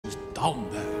down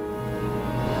there.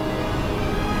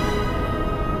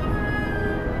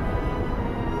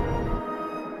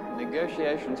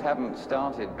 Negotiations haven't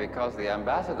started because the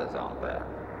ambassadors aren't there.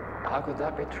 How could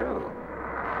that be true?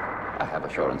 I have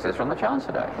assurances from the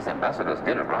Chancellor. His ambassadors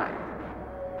did arrive.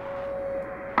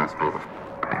 Must be the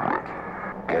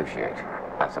negotiate.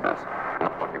 That's the best.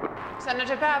 Not what you would.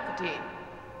 Senator Palpatine,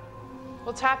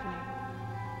 what's happening?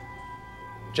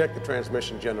 Check the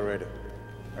transmission generator.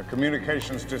 A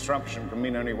communications disruption can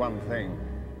mean only one thing: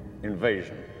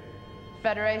 invasion.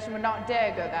 Federation would not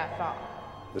dare go that far.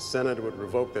 The Senate would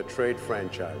revoke their trade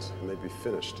franchise, and they'd be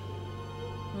finished.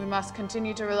 We must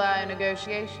continue to rely on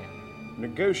negotiation.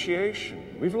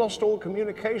 Negotiation? We've lost all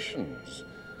communications.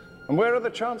 And where are the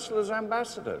Chancellor's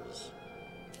ambassadors?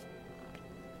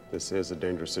 This is a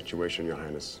dangerous situation, Your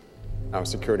Highness. Our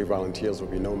security volunteers will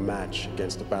be no match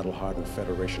against the battle-hardened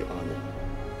Federation army.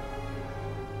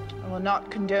 I will not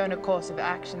condone a course of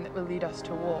action that will lead us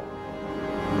to war.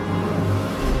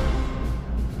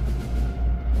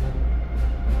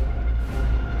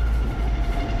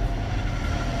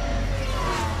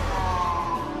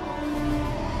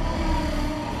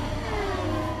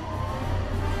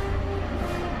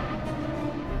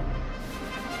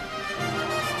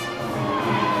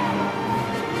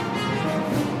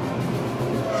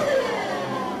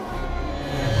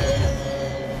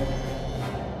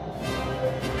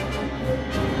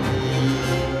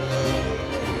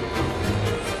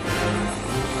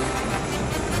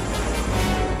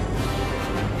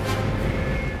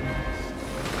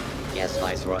 Yes,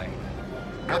 Viceroy.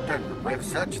 Captain, we've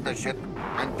searched the ship,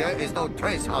 and there is no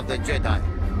trace of the Jedi.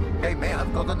 They may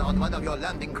have gotten on one of your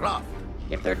landing craft.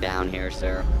 If they're down here,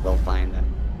 sir, we'll find them.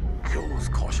 Use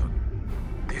caution.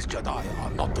 These Jedi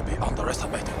are not to be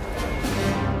underestimated.